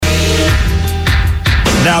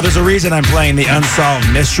Now, there's a reason I'm playing the Unsolved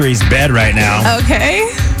Mysteries bed right now. Okay.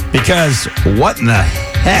 Because what in the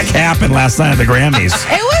heck happened last night at the Grammys?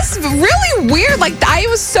 It was really weird. Like, I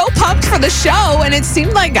was so pumped for the show, and it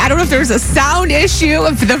seemed like, I don't know if there was a sound issue,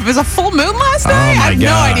 if there was a full moon last night. I have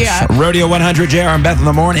no idea. Rodeo 100, JR and Beth in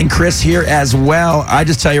the morning. Chris here as well. I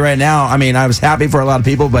just tell you right now, I mean, I was happy for a lot of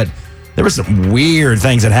people, but there were some weird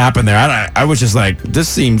things that happened there. I was just like, this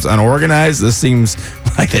seems unorganized. This seems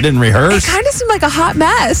like they didn't rehearse. It kind of seemed like a hot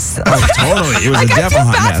mess. Oh, totally. It was like, a definite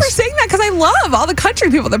hot mess. I feel bad for saying that because I love all the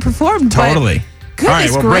country people that performed. Totally.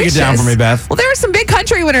 Goodness all right, well, gracious. break it down for me, Beth. Well, there were some big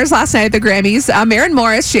country winners last night at the Grammys. Maren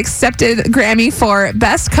Morris, she accepted Grammy for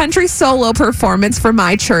Best Country Solo Performance for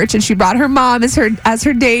My Church, and she brought her mom as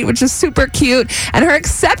her date, which is super cute. And her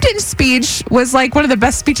acceptance speech was like one of the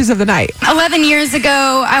best speeches of the night. 11 years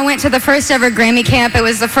ago, I went to the first ever Grammy camp. It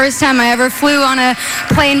was the first time I ever flew on a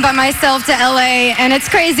plane by myself to LA, and it's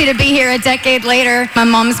crazy to be here a decade later. My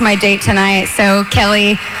mom's my date tonight, so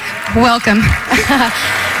Kelly, welcome.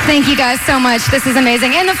 Thank you guys so much. This is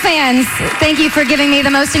amazing. And the fans, thank you for giving me the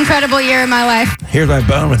most incredible year of my life. Here's my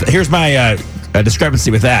bone with it. Here's my discrepancy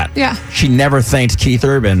with that. Yeah. She never thanked Keith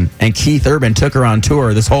Urban, and Keith Urban took her on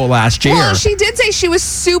tour this whole last year. Well, she did say she was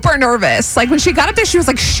super nervous. Like, when she got up there, she was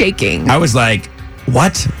like shaking. I was like,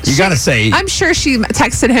 what? You got to say. I'm sure she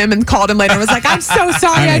texted him and called him later and was like, I'm so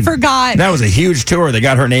sorry, I forgot. That was a huge tour. They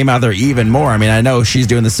got her name out there even more. I mean, I know she's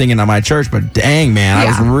doing the singing on My Church, but dang, man, I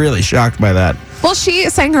was really shocked by that. Well, she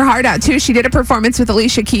sang her heart out, too. She did a performance with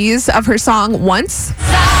Alicia Keys of her song Once.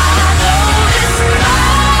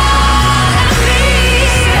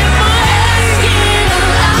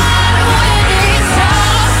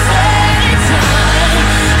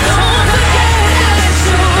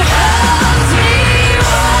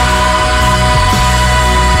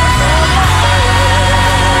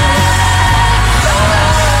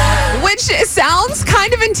 Sounds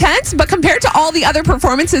kind of intense, but compared to all the other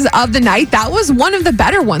performances of the night, that was one of the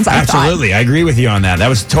better ones, I thought. Absolutely. I agree with you on that. That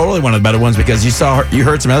was totally one of the better ones because you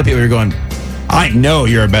heard some other people who were going, I know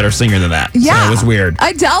you're a better singer than that. Yeah. So it was weird.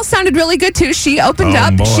 Adele sounded really good too. She opened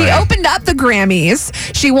up the Grammys.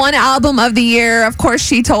 She won Album of the Year. Of course,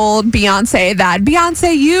 she told Beyonce that,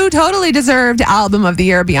 Beyonce, you totally deserved Album of the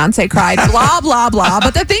Year. Beyonce cried, blah, blah, blah.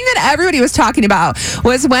 But the thing that everybody was talking about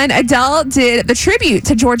was when Adele did the tribute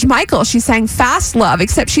to George Michael. She sang Fast Love,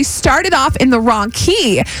 except she started off in the wrong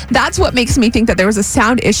key. That's what makes me think that there was a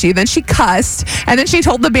sound issue. Then she cussed, and then she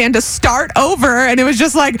told the band to start over, and it was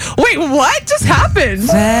just like, wait, what just happened?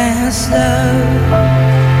 Fast love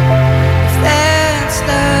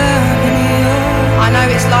in you. I know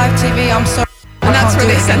it's live TV, I'm sorry. And that's where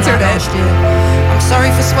they censored it. I'm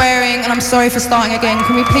sorry for swearing, and I'm sorry for starting again.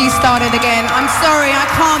 Can we please start it again? I'm sorry, I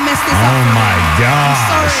can't mess this up. Oh my gosh. I'm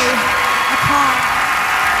sorry, I can't.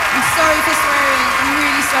 I'm sorry for swearing, I'm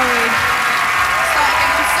really sorry. Start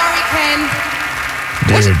again, I'm sorry, Ken.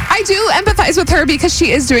 Dude. I do empathize with her because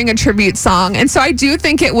she is doing a tribute song, and so I do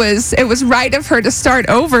think it was right of her to start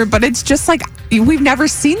over. But it's just like we've never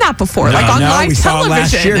seen that before, like on live we television. saw it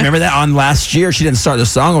last year. Remember that on last year? She didn't start the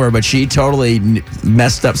song over, but she totally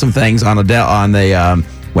messed up some things on Adele on the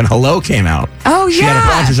when Hello came out. Oh, she had a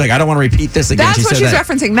problem. She's like, I don't want to repeat this again. That's what she's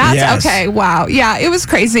referencing. That's okay. Wow. Yeah, it was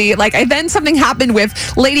crazy. Like, then something happened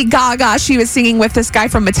with Lady Gaga. She was singing with this guy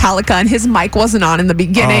from Metallica, and his mic wasn't on in the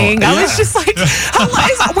beginning. I was just like,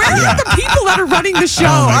 where are the people that are running the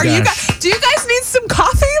show? Do you guys need some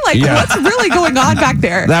coffee? Like, what's really going on back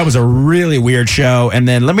there? That was a really weird show. And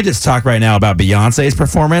then let me just talk right now about Beyonce's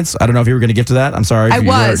performance. I don't know if you were going to get to that. I'm sorry. I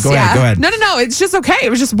was. Go ahead. No. It's just okay. It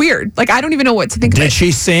was just weird. Like, I don't even know what to think of it. Did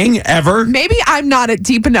she sing ever? Maybe I'm not a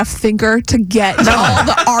deep enough thinker to get all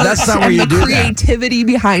the art and the creativity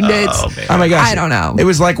behind it. Oh my gosh. I don't know. It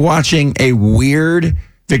was like watching a weird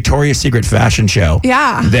Victoria's Secret fashion show.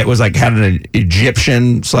 Yeah. That was like had an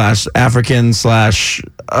Egyptian / African /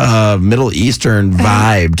 Middle Eastern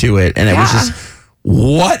vibe to it. And it was just,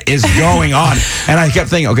 what is going on? And I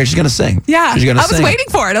kept thinking, okay, she's going to sing. Yeah. She's gonna sing. I was waiting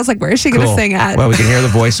for it. I was like, where is she going to sing at? Well, we can hear the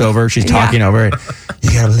voiceover. She's talking over it.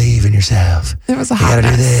 You got to believe in yourself. It was a hot You got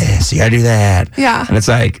to do this. You got to do that. Yeah. And it's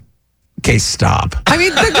like, okay, stop. I mean,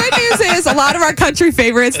 the good news is a lot of our country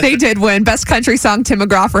favorites, they did win. Best Country Song, Tim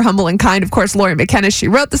McGraw for Humble and Kind. Of course, Laurie McKenna, she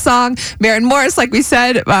wrote the song. Maren Morris, like we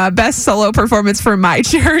said, Best Solo Performance for My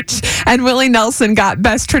Church. And Willie Nelson got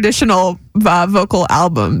Best Traditional Vocal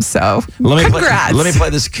Album. So, congrats. Let me play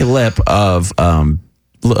this clip of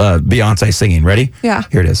Beyonce singing. Ready? Yeah.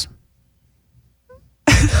 Here it is.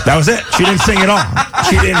 That was it. She didn't sing at all.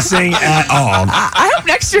 She didn't sing at all. I hope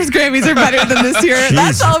next year's Grammys are better than this year.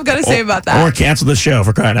 That's all I'm going to say about that. Or cancel the show,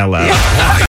 for crying out loud. Yeah.